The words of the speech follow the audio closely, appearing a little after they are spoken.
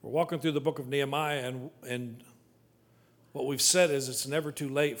We're walking through the book of Nehemiah, and what we've said is it's never too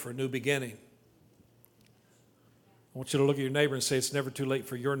late for a new beginning. I want you to look at your neighbor and say, it's never too late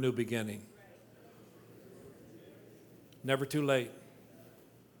for your new beginning. Never too late.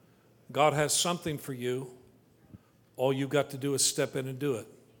 God has something for you. All you've got to do is step in and do it.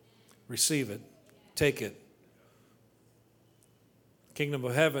 Receive it. Take it. Kingdom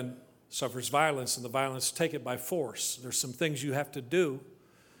of heaven suffers violence, and the violence take it by force. There's some things you have to do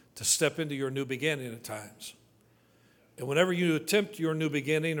to step into your new beginning at times. And whenever you attempt your new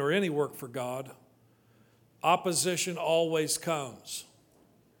beginning or any work for God, opposition always comes.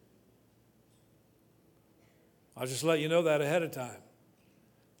 I'll just let you know that ahead of time.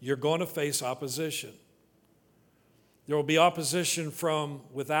 You're going to face opposition. There will be opposition from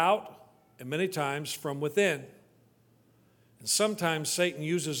without and many times from within. And sometimes Satan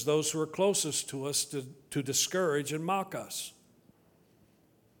uses those who are closest to us to discourage and mock us.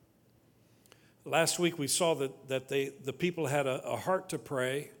 Last week we saw that the people had a heart to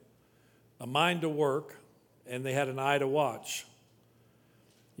pray, a mind to work, and they had an eye to watch.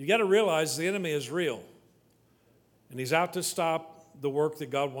 You got to realize the enemy is real, and he's out to stop the work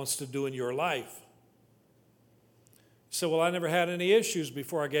that God wants to do in your life. You say, well, I never had any issues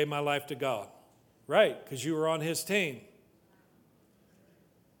before I gave my life to God. Right, because you were on his team.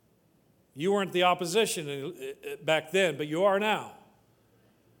 You weren't the opposition back then, but you are now.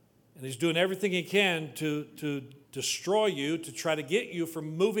 And he's doing everything he can to destroy you, to try to get you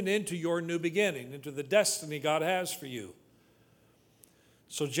from moving into your new beginning, into the destiny God has for you.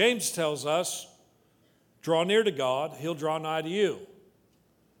 So James tells us, draw near to God, he'll draw nigh to you.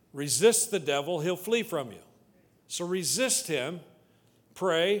 Resist the devil, he'll flee from you. So resist him,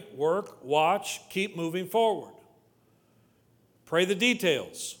 pray, work, watch, keep moving forward. Pray the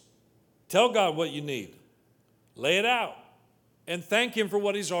details. Tell God what you need. Lay it out. And thank him for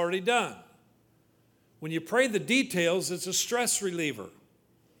what he's already done. When you pray the details, it's a stress reliever.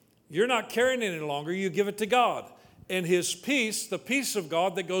 You're not carrying it any longer. You give it to God. And his peace, the peace of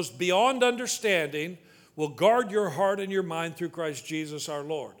God that goes beyond understanding, will guard your heart and your mind through Christ Jesus our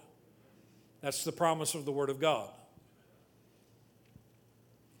Lord. That's the promise of the Word of God.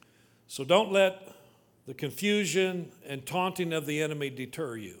 So don't let the confusion and taunting of the enemy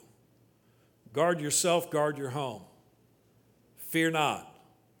deter you. Guard yourself, guard your home. Fear not.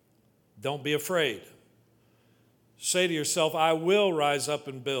 Don't be afraid. Say to yourself, I will rise up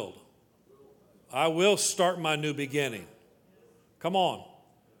and build. I will start my new beginning. Come on.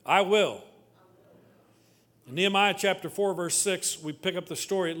 I will. In Nehemiah chapter 4, verse 6, we pick up the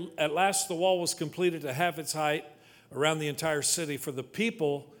story. At last the wall was completed to half its height around the entire city, for the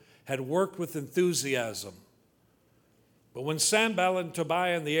people had worked with enthusiasm. But when Sanballat and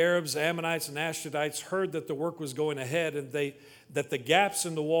Tobiah and the Arabs, Ammonites, and Ashdodites heard that the work was going ahead and that the gaps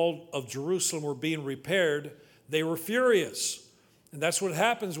in the wall of Jerusalem were being repaired, they were furious. And that's what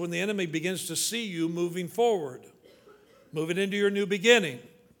happens when the enemy begins to see you moving forward, moving into your new beginning.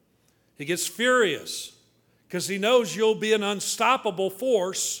 He gets furious because he knows you'll be an unstoppable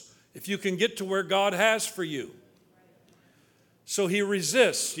force if you can get to where God has for you. So he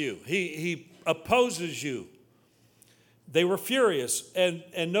resists you. He opposes you. They were furious.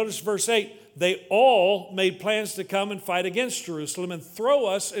 And notice verse 8, they all made plans to come and fight against Jerusalem and throw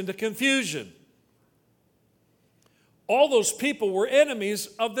us into confusion. All those people were enemies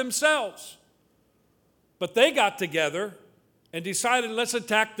of themselves. But they got together and decided, let's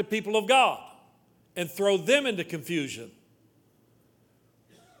attack the people of God and throw them into confusion.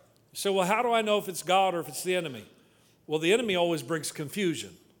 So, well, how do I know if it's God or if it's the enemy? Well, the enemy always brings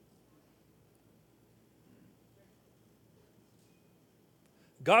confusion.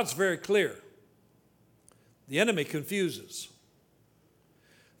 God's very clear. The enemy confuses.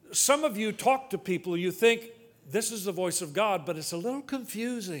 Some of you talk to people, you think this is the voice of God, but it's a little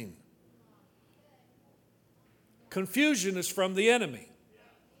confusing. Confusion is from the enemy.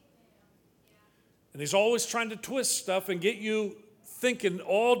 And he's always trying to twist stuff and get you thinking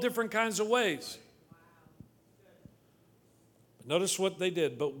all different kinds of ways. But notice what they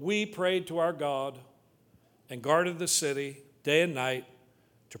did. But we prayed to our God and guarded the city day and night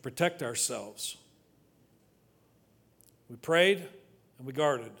to protect ourselves. We prayed and we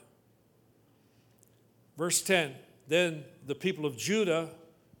guarded. Verse 10, then the people of Judah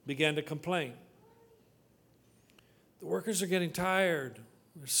began to complain. The workers are getting tired.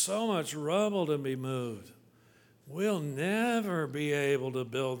 There's so much rubble to be moved. We'll never be able to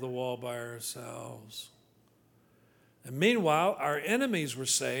build the wall by ourselves. And meanwhile, our enemies were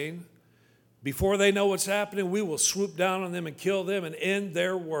saying, before they know what's happening, we will swoop down on them and kill them and end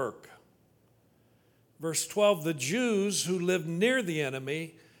their work. Verse 12, the Jews who lived near the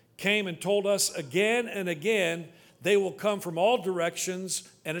enemy came and told us again and again, they will come from all directions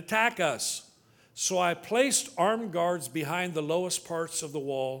and attack us. So I placed armed guards behind the lowest parts of the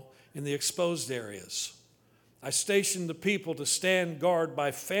wall in the exposed areas. I stationed the people to stand guard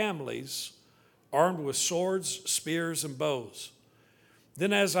by families, armed with swords, spears, and bows.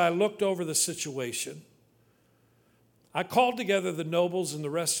 Then as I looked over the situation, I called together the nobles and the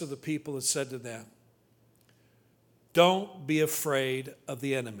rest of the people and said to them, don't be afraid of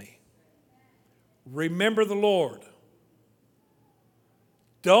the enemy. Remember the Lord.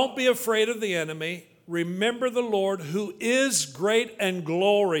 Don't be afraid of the enemy. Remember the Lord who is great and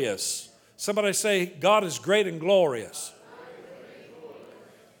glorious. Somebody say, God is great and glorious.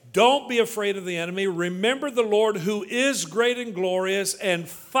 Don't be afraid of the enemy. Remember the Lord who is great and glorious, and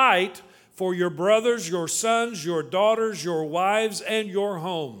fight for your brothers, your sons, your daughters, your wives, and your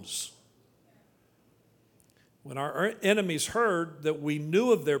homes. When our enemies heard that we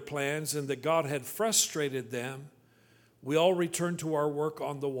knew of their plans and that God had frustrated them, we all returned to our work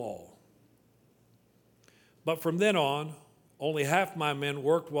on the wall. But from then on, only half my men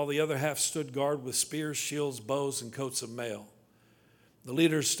worked while the other half stood guard with spears, shields, bows, and coats of mail. The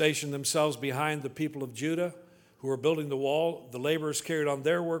leaders stationed themselves behind the people of Judah who were building the wall. The laborers carried on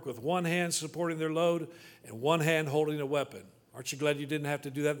their work with one hand supporting their load and one hand holding a weapon. Aren't you glad you didn't have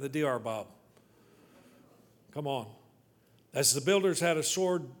to do that in the DR, Bob? Come on. As the builders had a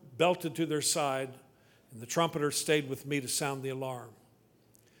sword belted to their side, and the trumpeter stayed with me to sound the alarm.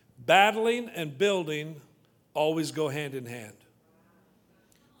 Battling and building always go hand in hand.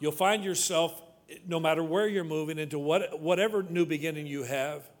 You'll find yourself, no matter where you're moving, into whatever new beginning you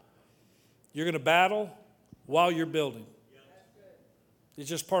have, you're going to battle while you're building. It's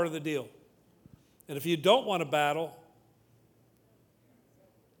just part of the deal. And if you don't want to battle,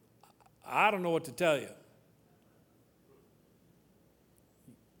 I don't know what to tell you.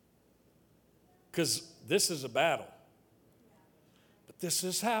 Because this is a battle. But this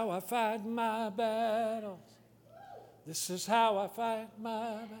is how I fight my battles. This is how I fight my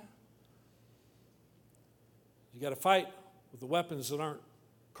battles. You got to fight with the weapons that aren't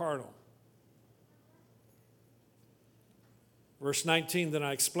carnal. Verse 19, then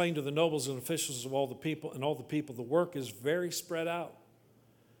I explained to the nobles and officials of all the people, the work is very spread out.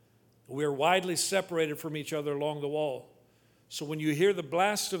 We are widely separated from each other along the wall. So when you hear the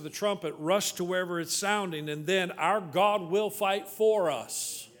blast of the trumpet, rush to wherever it's sounding, and then our God will fight for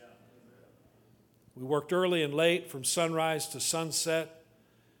us. We worked early and late, from sunrise to sunset,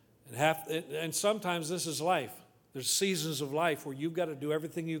 and sometimes this is life. There's seasons of life where you've got to do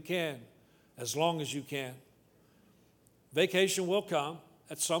everything you can, as long as you can. Vacation will come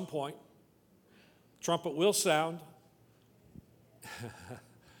at some point. Trumpet will sound.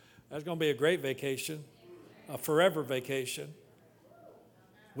 That's going to be a great vacation, a forever vacation,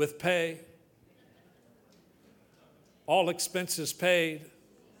 with pay, all expenses paid.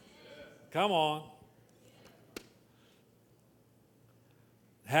 Come on.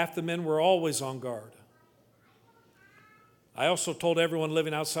 Half the men were always on guard. I also told everyone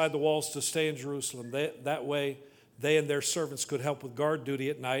living outside the walls to stay in Jerusalem. That way, they and their servants could help with guard duty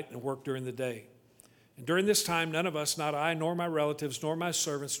at night and work during the day. And during this time, none of us, not I, nor my relatives, nor my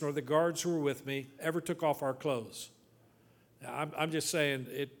servants, nor the guards who were with me, ever took off our clothes. Now, I'm just saying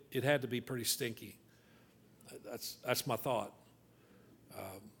it had to be pretty stinky. That's my thought.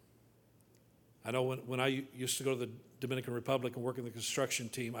 I know when I used to go to the Dominican Republic and work in the construction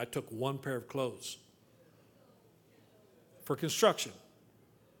team, I took one pair of clothes for construction.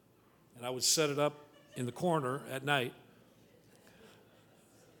 And I would set it up in the corner at night.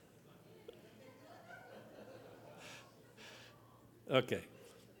 Okay.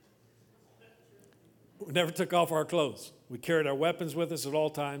 We never took off our clothes. We carried our weapons with us at all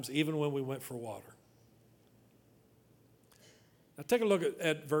times, even when we went for water. Now take a look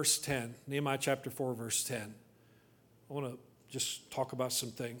at verse 10, Nehemiah chapter 4, verse 10. I want to just talk about some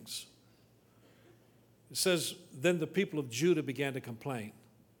things. It says, then the people of Judah began to complain.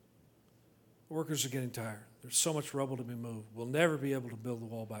 The workers are getting tired. There's so much rubble to be moved. We'll never be able to build the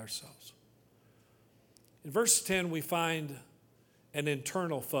wall by ourselves. In verse 10, we find an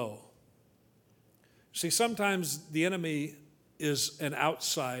internal foe. See, sometimes the enemy is an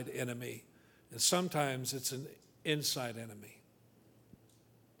outside enemy, and sometimes it's an inside enemy.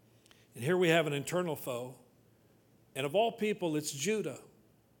 And here we have an internal foe, and of all people, it's Judah.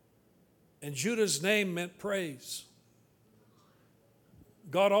 And Judah's name meant praise.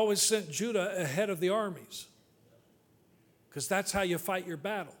 God always sent Judah ahead of the armies, because that's how you fight your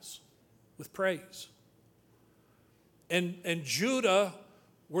battles, with praise. And Judah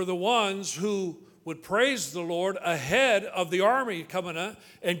were the ones who, would praise the Lord ahead of the army coming up,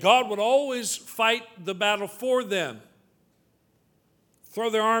 and God would always fight the battle for them. Throw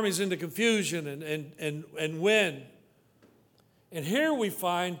their armies into confusion and win. And here we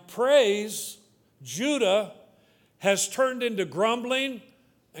find praise, Judah has turned into grumbling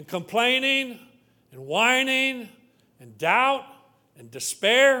and complaining and whining and doubt and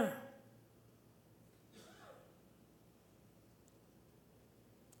despair.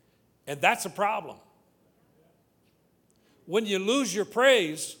 And that's a problem. When you lose your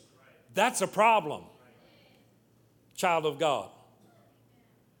praise, that's a problem, child of God.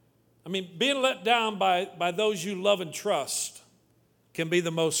 I mean, being let down by those you love and trust can be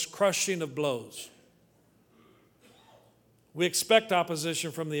the most crushing of blows. We expect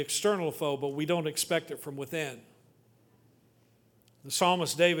opposition from the external foe, but we don't expect it from within. The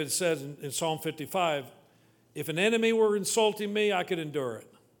psalmist David says in Psalm 55, if an enemy were insulting me, I could endure it.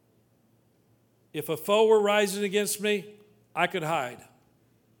 If a foe were rising against me, I could hide.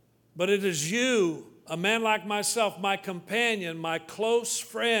 But it is you, a man like myself, my companion, my close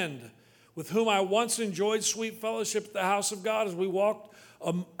friend, with whom I once enjoyed sweet fellowship at the house of God as we walked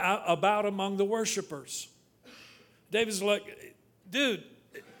about among the worshipers. David's like, dude,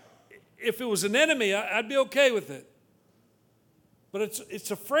 if it was an enemy, I'd be okay with it. But it's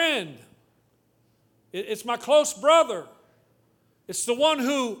a friend. It's my close brother. It's the one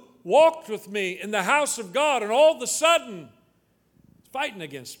who walked with me in the house of God, and all of a sudden, it's fighting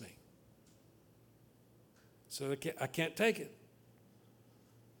against me. So I can't take it.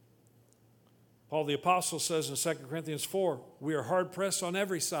 Paul the Apostle says in 2 Corinthians 4, we are hard pressed on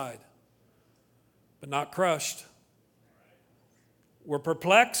every side, but not crushed. We're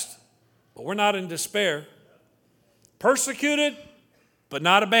perplexed, but we're not in despair. Persecuted, but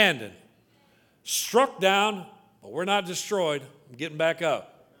not abandoned. Struck down, but we're not destroyed. I'm getting back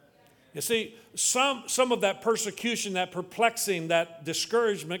up. You see, some of that persecution, that perplexing, that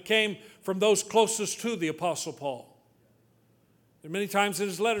discouragement came from those closest to the Apostle Paul. And many times in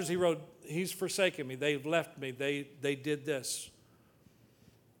his letters he wrote, he's forsaken me, they've left me, they did this.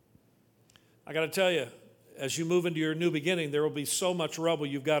 I got to tell you, as you move into your new beginning, there will be so much rubble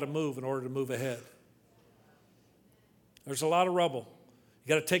you've got to move in order to move ahead. There's a lot of rubble.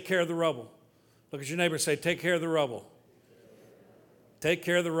 You got to take care of the rubble. Look at your neighbor and say, take care of the rubble. Take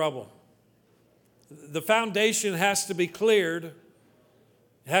care of the rubble. The foundation has to be cleared. It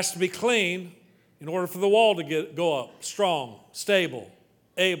has to be clean in order for the wall to go up. Strong, stable,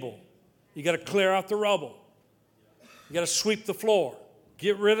 able. You got to clear out the rubble. You got to sweep the floor.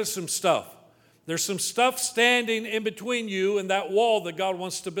 Get rid of some stuff. There's some stuff standing in between you and that wall that God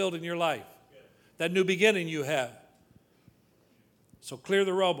wants to build in your life. That new beginning you have. So clear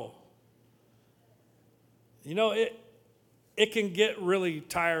the rubble. You know, it can get really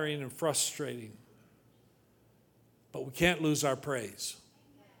tiring and frustrating. But we can't lose our praise.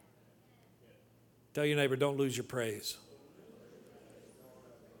 Tell your neighbor, don't lose your praise.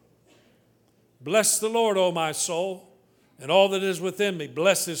 Bless the Lord, O my soul, and all that is within me.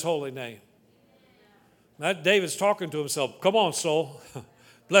 Bless his holy name. That David's talking to himself. Come on, soul.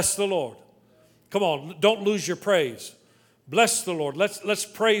 Bless the Lord. Come on, don't lose your praise. Bless the Lord. Let's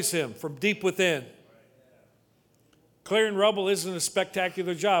praise him from deep within. Clearing rubble isn't a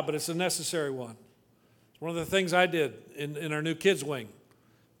spectacular job, but it's a necessary one. It's one of the things I did in our new kids' wing.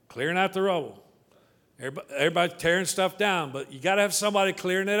 Clearing out the rubble. Everybody tearing stuff down, but you got to have somebody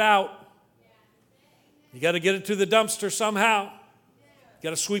clearing it out. You got to get it to the dumpster somehow. You got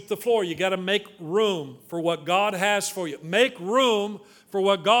to sweep the floor. You got to make room for what God has for you. Make room for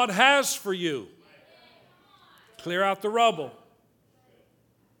what God has for you. Clear out the rubble.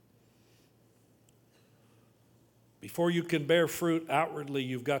 Before you can bear fruit outwardly,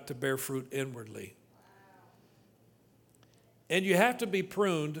 you've got to bear fruit inwardly. And you have to be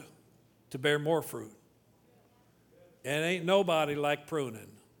pruned to bear more fruit. And ain't nobody like pruning.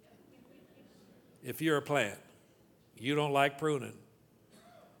 If you're a plant, you don't like pruning.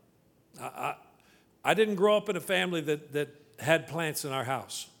 I didn't grow up in a family that had plants in our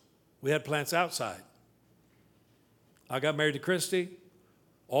house. We had plants outside. I got married to Christy.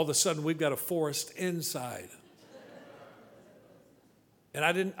 All of a sudden, we've got a forest inside. And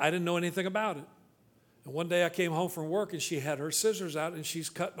I didn't know anything about it. And one day I came home from work and she had her scissors out and she's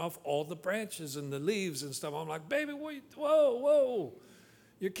cutting off all the branches and the leaves and stuff. I'm like, baby, whoa,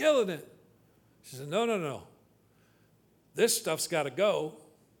 you're killing it. She said, no. This stuff's got to go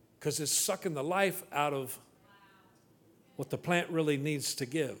because it's sucking the life out of what the plant really needs to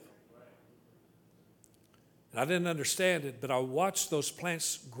give. And I didn't understand it, but I watched those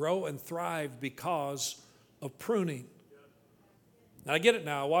plants grow and thrive because of pruning. And I get it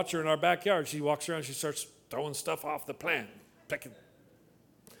now. I watch her in our backyard. She walks around, she starts throwing stuff off the plant. Picking.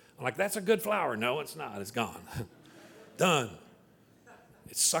 I'm like, that's a good flower. No, it's not. It's gone. Done.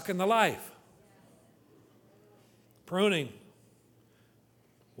 It's sucking the life. Pruning.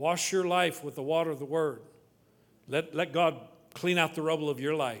 Wash your life with the water of the Word. Let God clean out the rubble of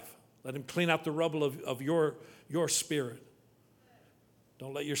your life. Let Him clean out the rubble of your spirit.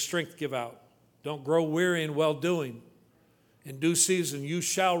 Don't let your strength give out. Don't grow weary in well-doing. In due season you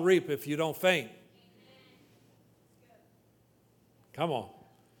shall reap if you don't faint. Come on.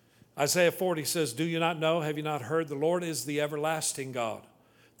 Isaiah 40 says, do you not know, have you not heard? The Lord is the everlasting God,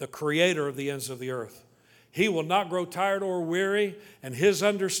 the creator of the ends of the earth. He will not grow tired or weary, and His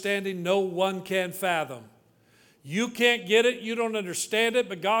understanding no one can fathom. You can't get it, you don't understand it,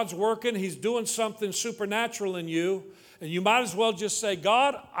 but God's working. He's doing something supernatural in you, and you might as well just say,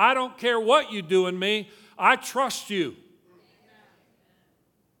 God, I don't care what you do in me. I trust you.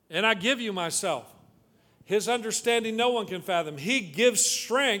 And I give you myself. His understanding no one can fathom. He gives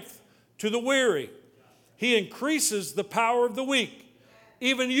strength to the weary. He increases the power of the weak.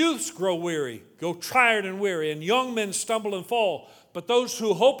 Even youths grow weary, go tired and weary, and young men stumble and fall. But those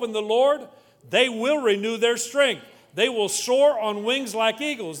who hope in the Lord, they will renew their strength. They will soar on wings like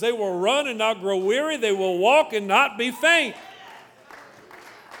eagles. They will run and not grow weary. They will walk and not be faint.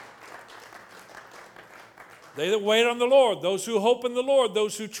 They that wait on the Lord, those who hope in the Lord,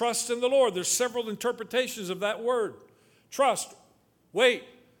 those who trust in the Lord. There's several interpretations of that word. Trust, wait,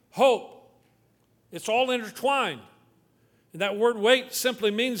 hope. It's all intertwined. And that word wait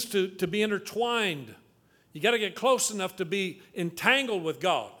simply means to be intertwined. You got to get close enough to be entangled with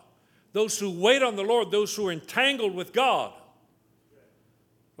God. Those who wait on the Lord, those who are entangled with God,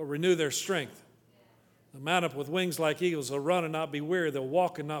 will renew their strength. They'll mount up with wings like eagles. They'll run and not be weary. They'll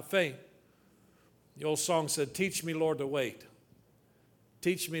walk and not faint. The old song said, teach me, Lord, to wait.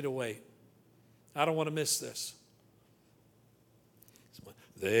 Teach me to wait. I don't want to miss this.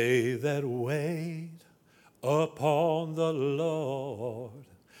 They that wait upon the Lord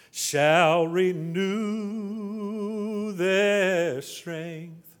shall renew their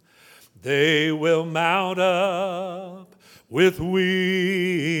strength. They will mount up with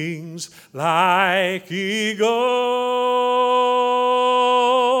wings like eagles.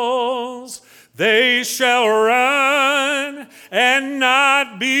 They shall run and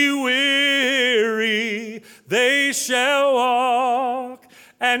not be weary. They shall walk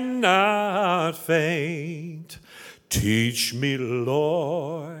and not faint. Teach me,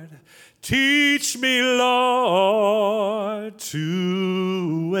 Lord,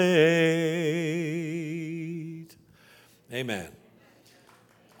 to wait. Amen.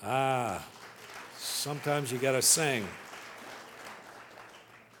 Sometimes you got to sing.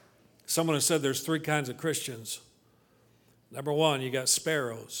 Someone has said there's three kinds of Christians. Number one, you got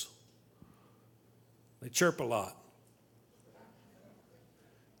sparrows. They chirp a lot.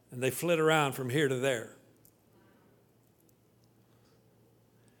 And they flit around from here to there.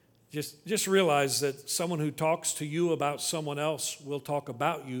 Just realize that someone who talks to you about someone else will talk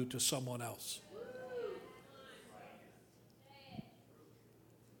about you to someone else.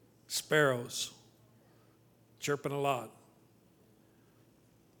 Sparrows, chirping a lot.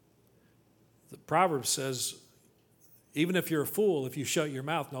 The proverb says, even if you're a fool, if you shut your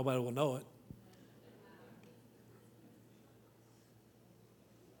mouth, nobody will know it.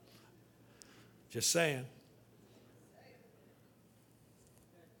 Just saying.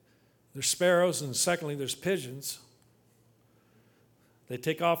 There's sparrows, and secondly, there's pigeons. They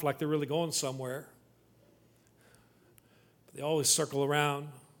take off like they're really going somewhere. But they always circle around,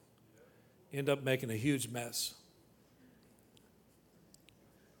 end up making a huge mess.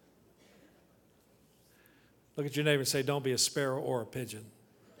 Look at your neighbor and say, don't be a sparrow or a pigeon.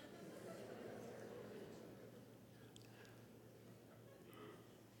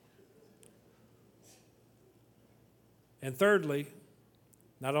 And thirdly,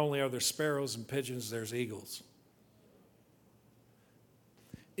 not only are there sparrows and pigeons, there's eagles.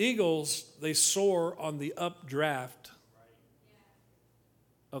 Eagles, they soar on the updraft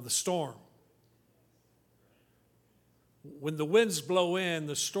of the storm. When the winds blow in,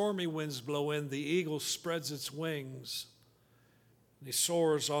 the stormy winds blow in, the eagle spreads its wings. And he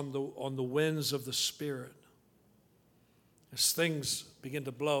soars on the winds of the Spirit. As things begin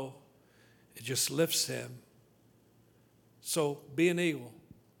to blow, it just lifts him. So be an eagle.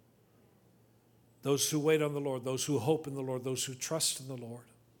 Those who wait on the Lord, those who hope in the Lord, those who trust in the Lord,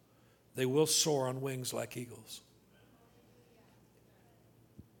 they will soar on wings like eagles.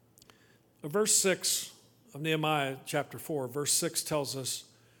 Verse 6 of Nehemiah chapter 4, verse 6 tells us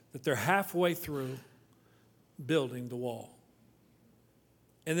that they're halfway through building the wall.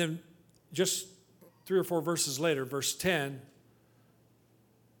 And then just 3 or 4 verses later, verse 10,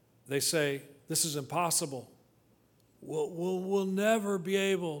 they say, this is impossible. We'll never be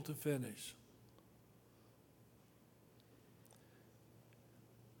able to finish.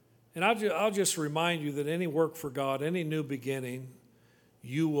 And I'll just remind you that any work for God, any new beginning,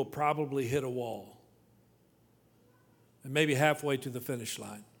 you will probably hit a wall. And maybe halfway to the finish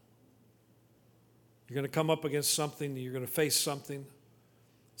line. You're going to come up against something, you're going to face something.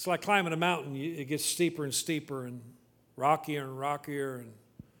 It's like climbing a mountain. It gets steeper and steeper and rockier, and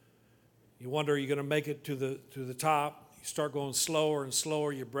you wonder, are you going to make it to the top? You start going slower and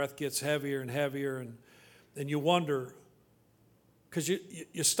slower, your breath gets heavier and heavier, and you wonder, because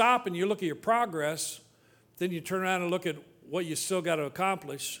you stop and you look at your progress, then you turn around and look at what you still got to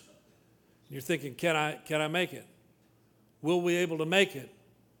accomplish, and you're thinking, can I make it? Will we be able to make it?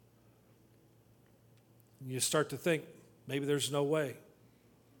 And you start to think, maybe there's no way.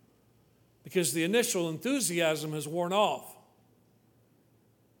 Because the initial enthusiasm has worn off.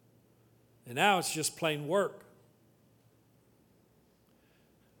 And now it's just plain work.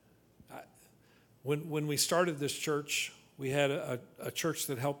 When we started this church, we had a church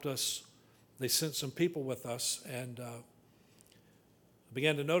that helped us. They sent some people with us, and I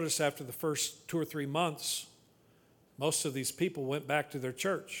began to notice after the first 2 or 3 months, most of these people went back to their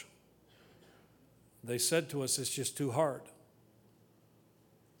church. They said to us, it's just too hard.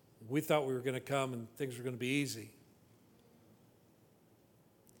 We thought we were going to come and things were going to be easy.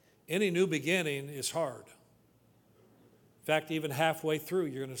 Any new beginning is hard. In fact, even halfway through,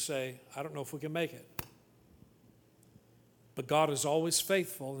 you're going to say, I don't know if we can make it. But God is always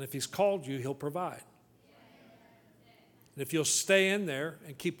faithful, and if He's called you, He'll provide. And if you'll stay in there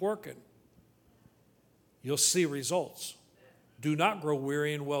and keep working, you'll see results. Do not grow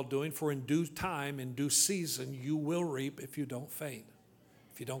weary in well-doing, for in due time, in due season, you will reap if you don't faint,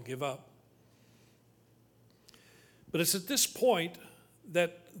 if you don't give up. But it's at this point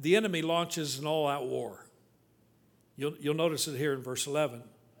that the enemy launches an all-out war. You'll notice it here in verse 11.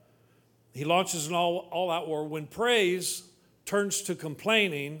 He launches an all-out war. When praise turns to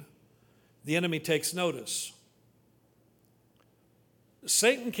complaining, the enemy takes notice.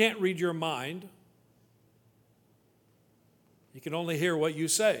 Satan can't read your mind. He can only hear what you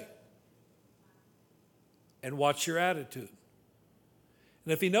say and watch your attitude.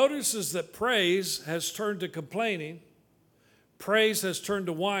 And if he notices that praise has turned to complaining, praise has turned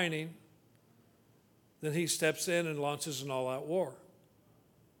to whining, then he steps in and launches an all-out war.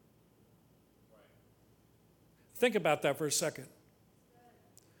 Think about that for a second.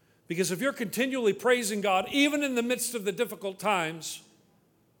 Because if you're continually praising God, even in the midst of the difficult times,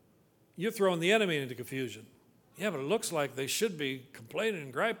 you're throwing the enemy into confusion. Yeah, but it looks like they should be complaining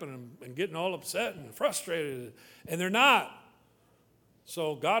and griping and getting all upset and frustrated, and they're not.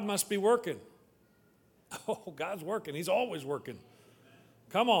 So God must be working. Oh, God's working. He's always working.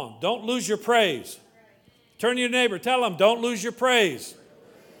 Come on, don't lose your praise. Turn to your neighbor, tell him, don't lose your praise.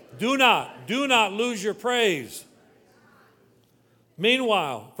 Do not lose your praise.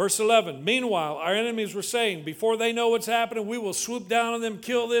 Meanwhile, verse 11, meanwhile, our enemies were saying, before they know what's happening, we will swoop down on them,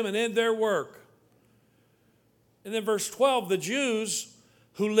 kill them, and end their work. And then verse 12, the Jews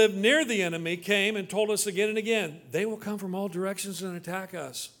who lived near the enemy came and told us again and again, they will come from all directions and attack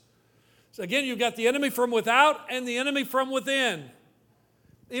us. So again, you've got the enemy from without and the enemy from within.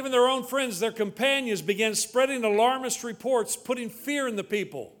 Even their own friends, their companions, began spreading alarmist reports, putting fear in the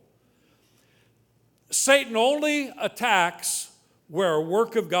people. Satan only attacks where a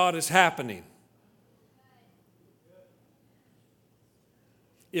work of God is happening.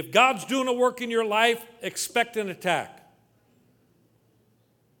 If God's doing a work in your life, expect an attack.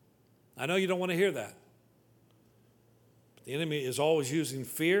 I know you don't want to hear that. But the enemy is always using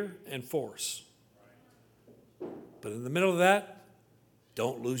fear and force. But in the middle of that,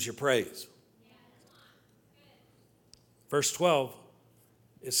 don't lose your praise. Verse 12,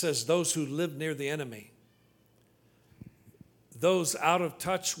 it says, those who live near the enemy, those out of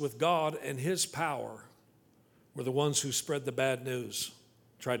touch with God and His power, were the ones who spread the bad news,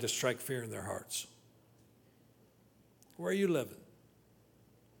 tried to strike fear in their hearts. Where are you living?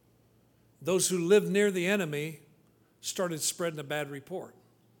 Those who lived near the enemy started spreading a bad report.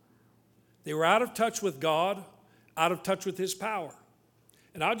 They were out of touch with God, out of touch with His power.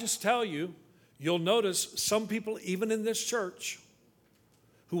 And I'll just tell you, you'll notice some people, even in this church,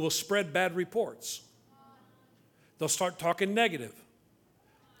 who will spread bad reports. They'll start talking negative.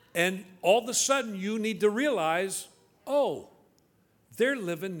 And all of a sudden, you need to realize, oh, they're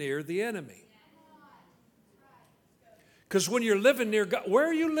living near the enemy. Because when you're living near God, where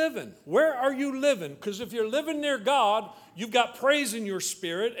are you living? Where are you living? Because if you're living near God, you've got praise in your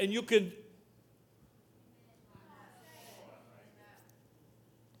spirit, and you can.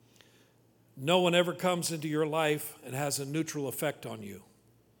 No one ever comes into your life and has a neutral effect on you.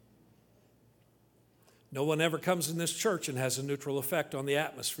 No one ever comes in this church and has a neutral effect on the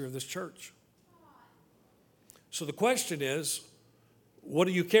atmosphere of this church. So the question is, what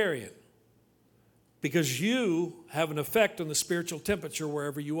are you carrying? Because you have an effect on the spiritual temperature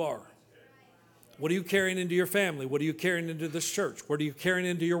wherever you are. What are you carrying into your family? What are you carrying into this church? What are you carrying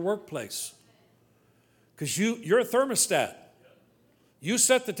into your workplace? Because you're a thermostat. You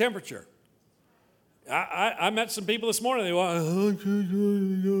set the temperature. I met some people this morning. They went,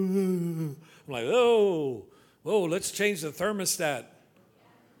 I'm like, whoa, let's change the thermostat.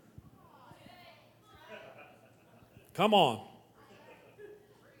 Come on.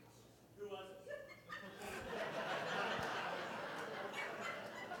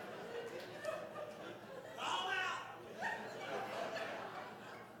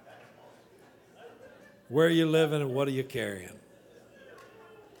 Where are you living and what are you carrying?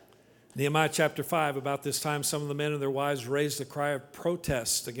 Nehemiah chapter 5, about this time, some of the men and their wives raised a cry of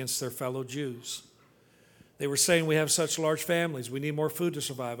protest against their fellow Jews. They were saying, we have such large families, we need more food to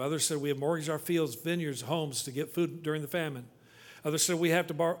survive. Others said, we have mortgaged our fields, vineyards, homes to get food during the famine. Others said, we've had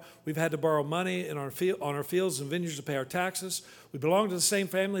to borrow money on our fields and vineyards to pay our taxes. We belong to the same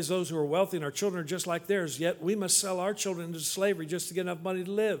family as those who are wealthy, and our children are just like theirs, yet we must sell our children into slavery just to get enough money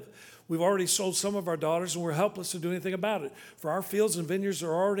to live. We've already sold some of our daughters, and we're helpless to do anything about it, for our fields and vineyards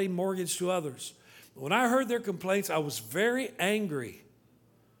are already mortgaged to others. When I heard their complaints, I was very angry.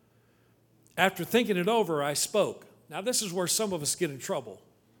 After thinking it over, I spoke. Now, this is where some of us get in trouble.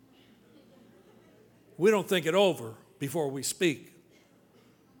 We don't think it over before we speak.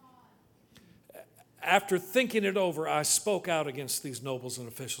 After thinking it over, I spoke out against these nobles and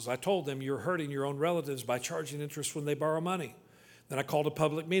officials. I told them, you're hurting your own relatives by charging interest when they borrow money. Then I called a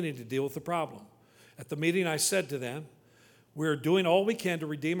public meeting to deal with the problem. At the meeting, I said to them, we're doing all we can to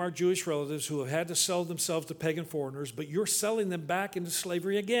redeem our Jewish relatives who have had to sell themselves to pagan foreigners, but you're selling them back into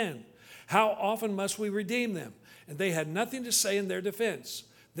slavery again. How often must we redeem them? And they had nothing to say in their defense.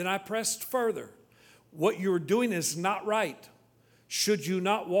 Then I pressed further. What you're doing is not right. Should you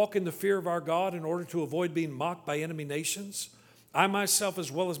not walk in the fear of our God in order to avoid being mocked by enemy nations? I myself,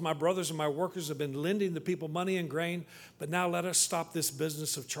 as well as my brothers and my workers, have been lending the people money and grain, but now let us stop this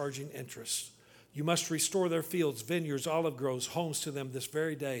business of charging interest. You must restore their fields, vineyards, olive groves, homes to them this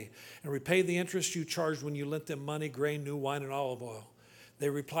very day, and repay the interest you charged when you lent them money, grain, new wine, and olive oil. They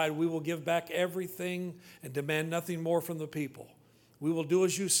replied, we will give back everything and demand nothing more from the people. We will do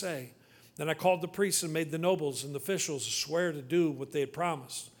as you say. Then I called the priests and made the nobles and the officials swear to do what they had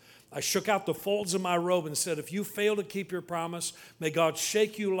promised. I shook out the folds of my robe and said, if you fail to keep your promise, may God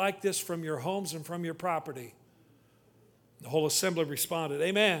shake you like this from your homes and from your property. The whole assembly responded,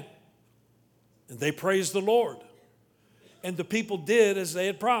 amen. And they praised the Lord. And the people did as they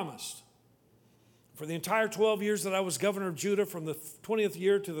had promised. For the entire 12 years that I was governor of Judah, from the 20th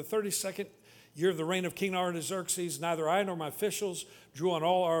year to the 32nd year of the reign of King Artaxerxes, neither I nor my officials drew on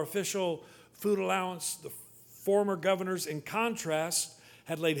all our official food allowance. The former governors, in contrast,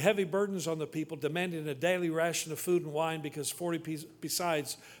 had laid heavy burdens on the people, demanding a daily ration of food and wine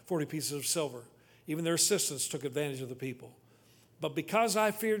besides 40 pieces of silver. Even their assistants took advantage of the people. But because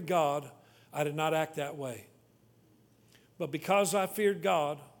I feared God, I did not act that way.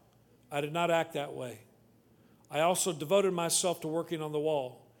 I also devoted myself to working on the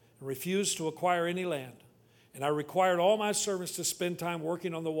wall and refused to acquire any land. And I required all my servants to spend time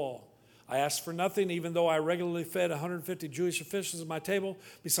working on the wall. I asked for nothing, even though I regularly fed 150 Jewish officials at my table.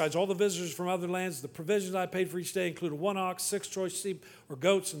 Besides all the visitors from other lands, the provisions I paid for each day included 1 ox, 6 choice sheep or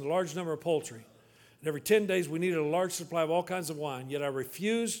goats, and a large number of poultry. And every 10 days, we needed a large supply of all kinds of wine. Yet I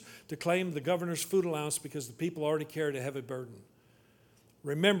refused to claim the governor's food allowance because the people already carried a heavy burden.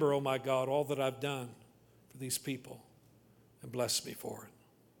 Remember, oh my God, all that I've done for these people, and bless me for it.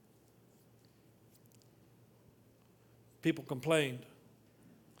 People complained.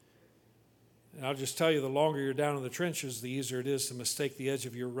 And I'll just tell you, the longer you're down in the trenches, the easier it is to mistake the edge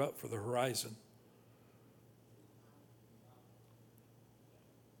of your rut for the horizon.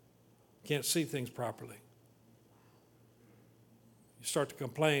 You can't see things properly. You start to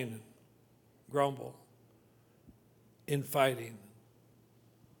complain and grumble, infighting.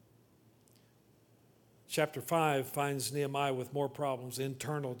 Chapter 5 finds Nehemiah with more problems,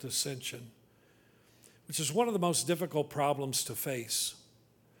 internal dissension, which is one of the most difficult problems to face.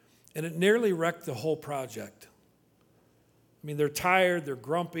 And it nearly wrecked the whole project. I mean, they're tired, they're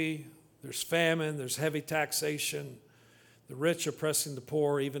grumpy, there's famine, there's heavy taxation. the rich oppressing the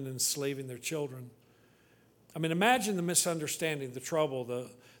poor, even enslaving their children. I mean, imagine the misunderstanding, the trouble,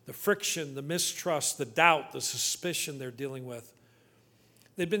 the friction, the mistrust, the doubt, the suspicion they're dealing with.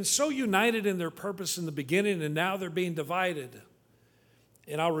 They've been so united in their purpose in the beginning, and now they're being divided.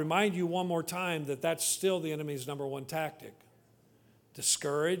 And I'll remind you one more time that that's still the enemy's number one tactic.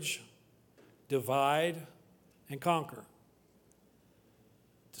 Discourage, divide, and conquer.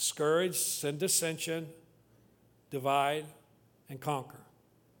 Discourage, send dissension, divide, and conquer.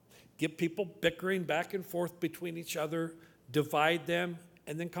 Get people bickering back and forth between each other, divide them,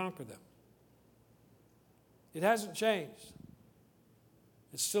 and then conquer them. It hasn't changed.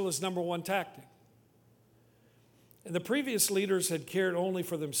 It's still his number one tactic. And the previous leaders had cared only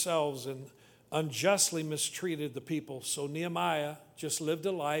for themselves and unjustly mistreated the people. So Nehemiah just lived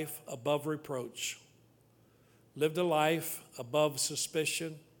a life above reproach, lived a life above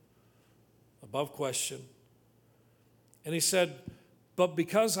suspicion, above question. And he said, but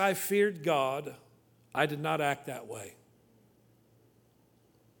because I feared God, I did not act that way.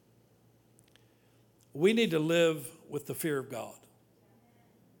 We need to live with the fear of God.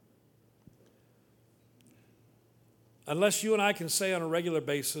 Unless you and I can say on a regular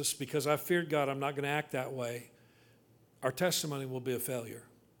basis, because I feared God, I'm not going to act that way, our testimony will be a failure.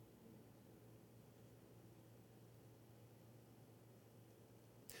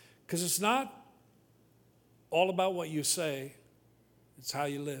 Because it's not all about what you say, it's how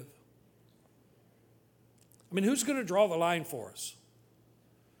you live. I mean, who's going to draw the line for us?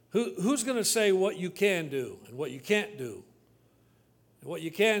 Who's going to say what you can do and what you can't do? And what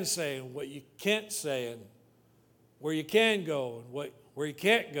you can say and what you can't say, and where you can go and where you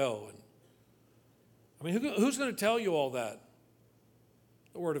can't go. And I mean, who's going to tell you all that?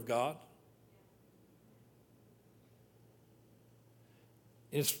 The Word of God.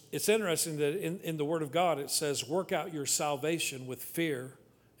 It's interesting that in the Word of God it says, work out your salvation with fear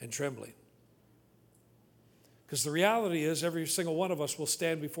and trembling. Because the reality is every single one of us will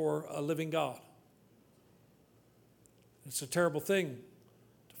stand before a living God. It's a terrible thing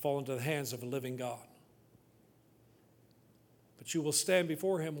to fall into the hands of a living God. But you will stand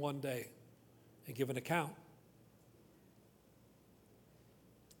before him one day and give an account.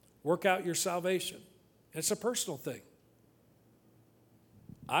 Work out your salvation. It's a personal thing.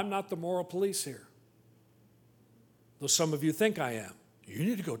 I'm not the moral police here, though some of you think I am. You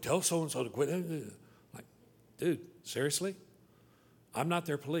need to go tell so-and-so to quit. Like, dude, seriously? I'm not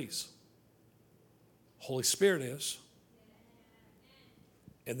their police. Holy Spirit is.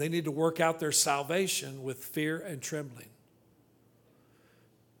 And they need to work out their salvation with fear and trembling.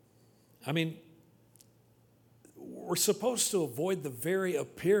 I mean, we're supposed to avoid the very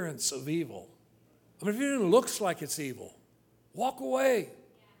appearance of evil. I mean, if it even looks like it's evil, walk away.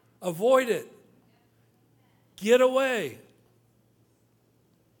 Avoid it. Get away.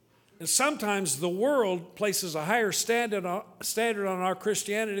 And sometimes the world places a higher standard on our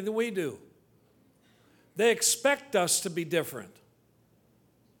Christianity than we do. They expect us to be different.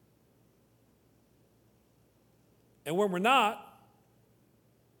 And when we're not,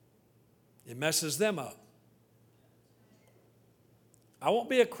 it messes them up. I won't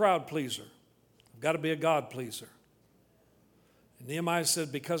be a crowd pleaser. I've got to be a God pleaser. And Nehemiah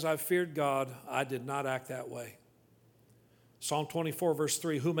said, because I feared God, I did not act that way. Psalm 24, verse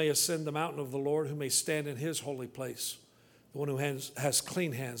 3, who may ascend the mountain of the Lord, who may stand in his holy place? The one who has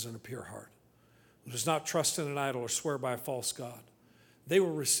clean hands and a pure heart, who does not trust in an idol or swear by a false God. They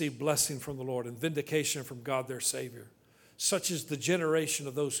will receive blessing from the Lord and vindication from God their Savior. Such is the generation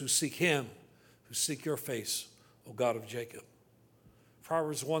of those who seek him, who seek your face, O God of Jacob.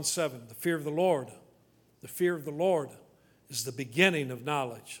 Proverbs 1:7, the fear of the Lord is the beginning of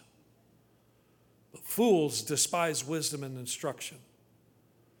knowledge. But fools despise wisdom and instruction.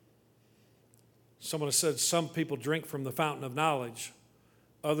 Someone has said some people drink from the fountain of knowledge,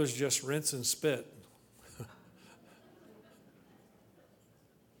 others just rinse and spit.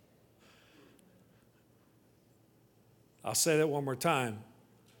 I'll say that one more time.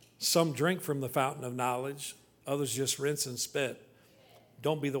 Some drink from the fountain of knowledge, others just rinse and spit.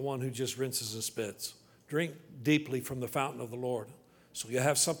 Don't be the one who just rinses and spits. Drink deeply from the fountain of the Lord, so you'll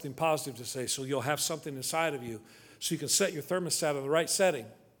have something positive to say, so you'll have something inside of you, so you can set your thermostat in the right setting.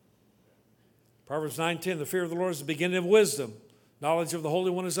 Proverbs 9:10, the fear of the Lord is the beginning of wisdom. Knowledge of the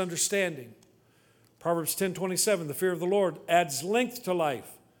Holy One is understanding. Proverbs 10:27, the fear of the Lord adds length to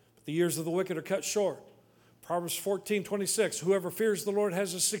life, but the years of the wicked are cut short. Proverbs 14:26, whoever fears the Lord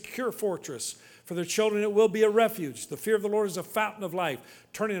has a secure fortress. For their children it will be a refuge. The fear of the Lord is a fountain of life,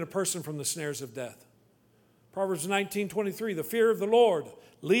 turning a person from the snares of death. Proverbs 19:23, the fear of the Lord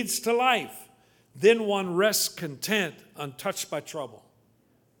leads to life. Then one rests content, untouched by trouble.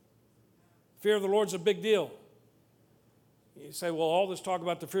 Fear of the Lord is a big deal. You say, well, all this talk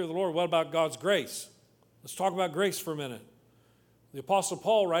about the fear of the Lord, what about God's grace? Let's talk about grace for a minute. The Apostle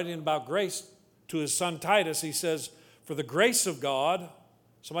Paul, writing about grace to his son Titus, he says, for the grace of God,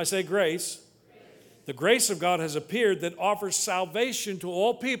 somebody say grace. The grace of God has appeared that offers salvation to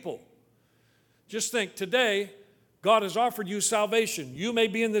all people. Just think, today, God has offered you salvation. You may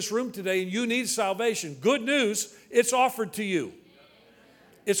be in this room today and you need salvation. Good news, it's offered to you.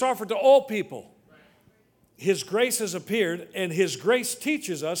 It's offered to all people. His grace has appeared, and His grace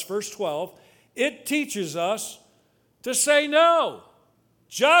teaches us, verse 12, it teaches us to say no.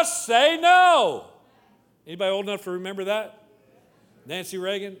 Just say no. Anybody old enough to remember that? Nancy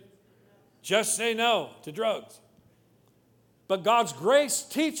Reagan? Just say no to drugs. But God's grace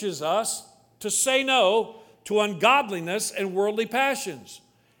teaches us to say no to ungodliness and worldly passions,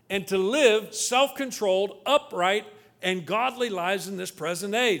 and to live self-controlled, upright, and godly lives in this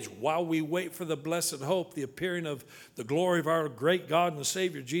present age, while we wait for the blessed hope, the appearing of the glory of our great God and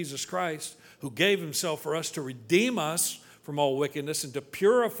Savior, Jesus Christ, who gave Himself for us to redeem us from all wickedness and to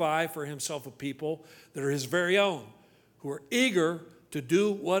purify for Himself a people that are His very own, who are eager to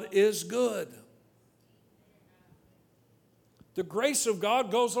do what is good. The grace of God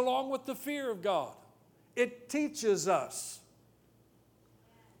goes along with the fear of God. It teaches us.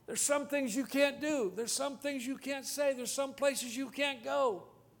 There's some things you can't do. There's some things you can't say. There's some places you can't go.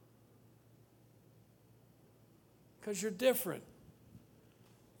 Because you're different.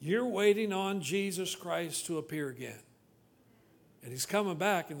 You're waiting on Jesus Christ to appear again. And He's coming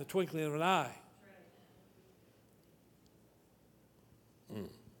back in the twinkling of an eye.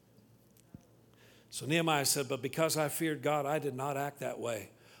 So Nehemiah said, but because I feared God, I did not act that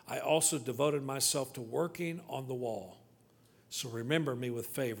way. I also devoted myself to working on the wall. So remember me with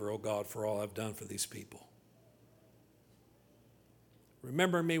favor, O God, for all I've done for these people.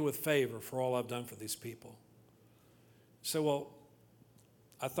 Remember me with favor for all I've done for these people. You say, well,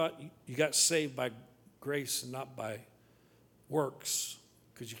 I thought you got saved by grace and not by works,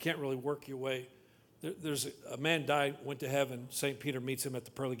 because you can't really work your way. There's a man died, went to heaven. St. Peter meets him at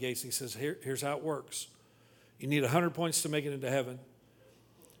the pearly gates. And he says, here's how it works. You need 100 points to make it into heaven.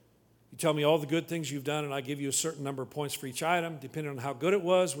 You tell me all the good things you've done, and I give you a certain number of points for each item. Depending on how good it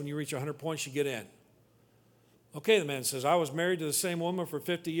was, when you reach 100 points, you get in. Okay, the man says, I was married to the same woman for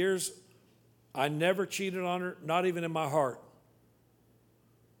 50 years. I never cheated on her, not even in my heart.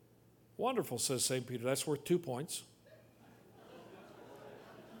 Wonderful, says St. Peter. That's worth 2 points.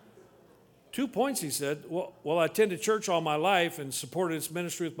 2 points, he said. Well, I attended church all my life and supported its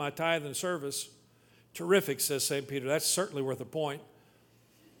ministry with my tithe and service. Terrific, says St. Peter. That's certainly worth a point.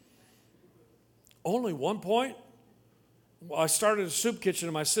 Only 1 point? Well, I started a soup kitchen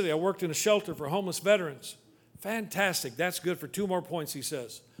in my city. I worked in a shelter for homeless veterans. Fantastic. That's good for 2 more points, he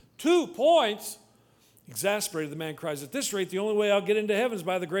says. 2 points? Exasperated, the man cries, at this rate, the only way I'll get into heaven is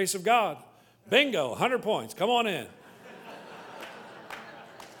by the grace of God. Bingo, 100 points. Come on in.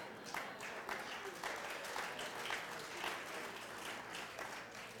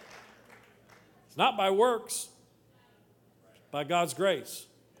 It's not by works, by God's grace.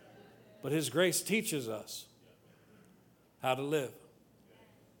 But His grace teaches us how to live.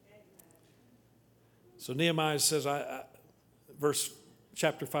 So Nehemiah says,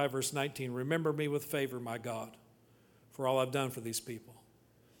 chapter 5, verse 19, remember me with favor, my God, for all I've done for these people.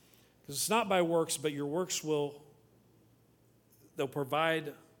 Because it's not by works, but your works they'll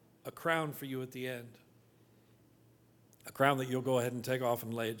provide a crown for you at the end. A crown that you'll go ahead and take off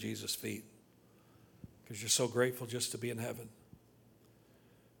and lay at Jesus' feet. Because you're so grateful just to be in heaven.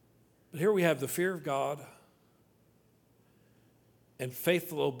 But here we have the fear of God and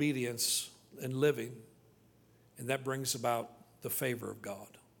faithful obedience and living, and that brings about the favor of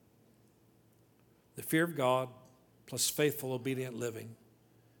God. The fear of God plus faithful, obedient living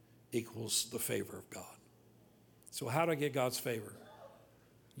equals the favor of God. So how do I get God's favor?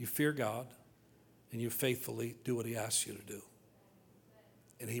 You fear God and you faithfully do what He asks you to do.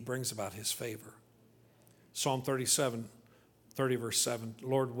 And He brings about His favor. Psalm 30 verse 7,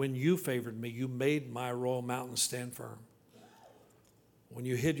 Lord, when you favored me, you made my royal mountain stand firm. When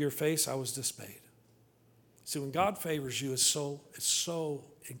you hid your face, I was dismayed. See, when God favors you, it's so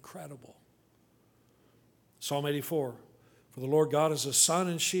incredible. Psalm 84, for the Lord God is a sun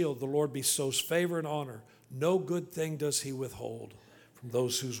and shield. The Lord bestows favor and honor. No good thing does He withhold from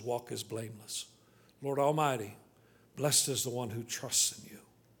those whose walk is blameless. Lord Almighty, blessed is the one who trusts in you.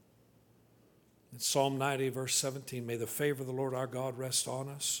 In Psalm 90, verse 17, may the favor of the Lord our God rest on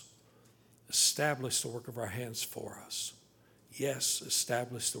us. Establish the work of our hands for us. Yes,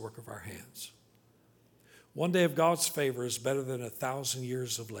 establish the work of our hands. One day of God's favor is better than 1,000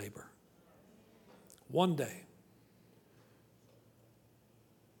 years of labor. One day.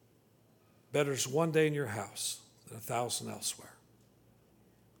 Better is one day in your house than 1,000 elsewhere.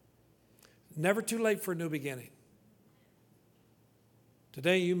 Never too late for a new beginning.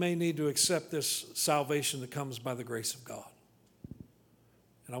 Today you may need to accept this salvation that comes by the grace of God.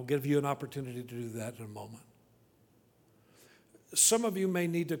 And I'll give you an opportunity to do that in a moment. Some of you may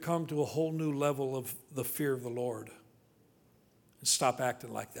need to come to a whole new level of the fear of the Lord and stop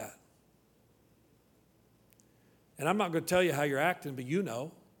acting like that. And I'm not going to tell you how you're acting, but you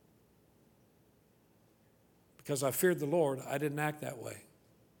know. Because I feared the Lord, I didn't act that way.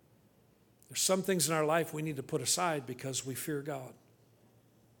 There's some things in our life we need to put aside because we fear God.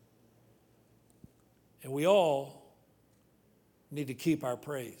 And we all need to keep our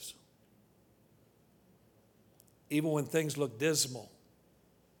praise. Even when things look dismal.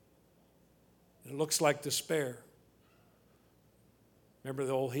 It looks like despair. Remember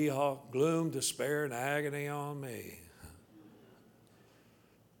the old hee-haw, gloom, despair, and agony on me.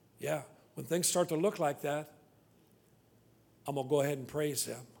 Yeah, when things start to look like that, I'm going to go ahead and praise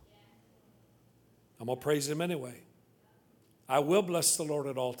Him. I'm going to praise Him anyway. I will bless the Lord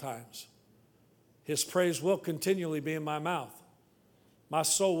at all times. His praise will continually be in my mouth. My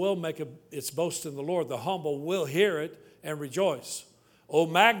soul will make its boast in the Lord. The humble will hear it and rejoice. Oh,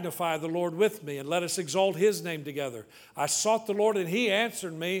 magnify the Lord with me, and let us exalt His name together. I sought the Lord, and He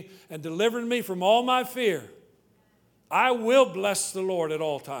answered me and delivered me from all my fear. I will bless the Lord at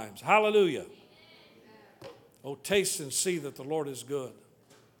all times. Hallelujah. Oh, taste and see that the Lord is good.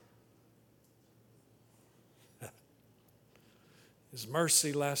 His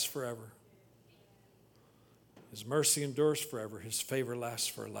mercy lasts forever. His mercy endures forever. His favor lasts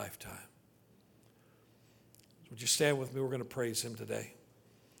for a lifetime. Would you stand with me? We're going to praise Him today.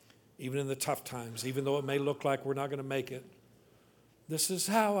 Even in the tough times, even though it may look like we're not going to make it. This is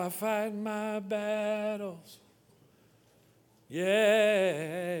how I fight my battles.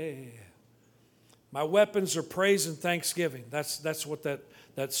 Yeah. My weapons are praise and thanksgiving. That's what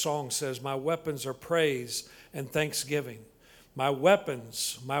that song says. My weapons are praise and thanksgiving. My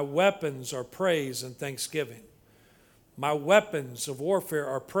weapons are praise and thanksgiving. My weapons of warfare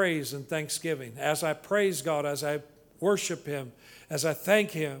are praise and thanksgiving. As I praise God, as I worship Him, as I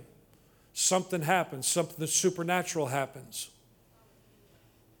thank Him, something happens, something supernatural happens.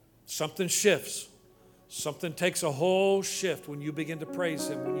 Something shifts. Something takes a whole shift when you begin to praise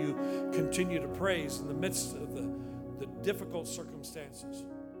Him, when you continue to praise in the midst of the difficult circumstances.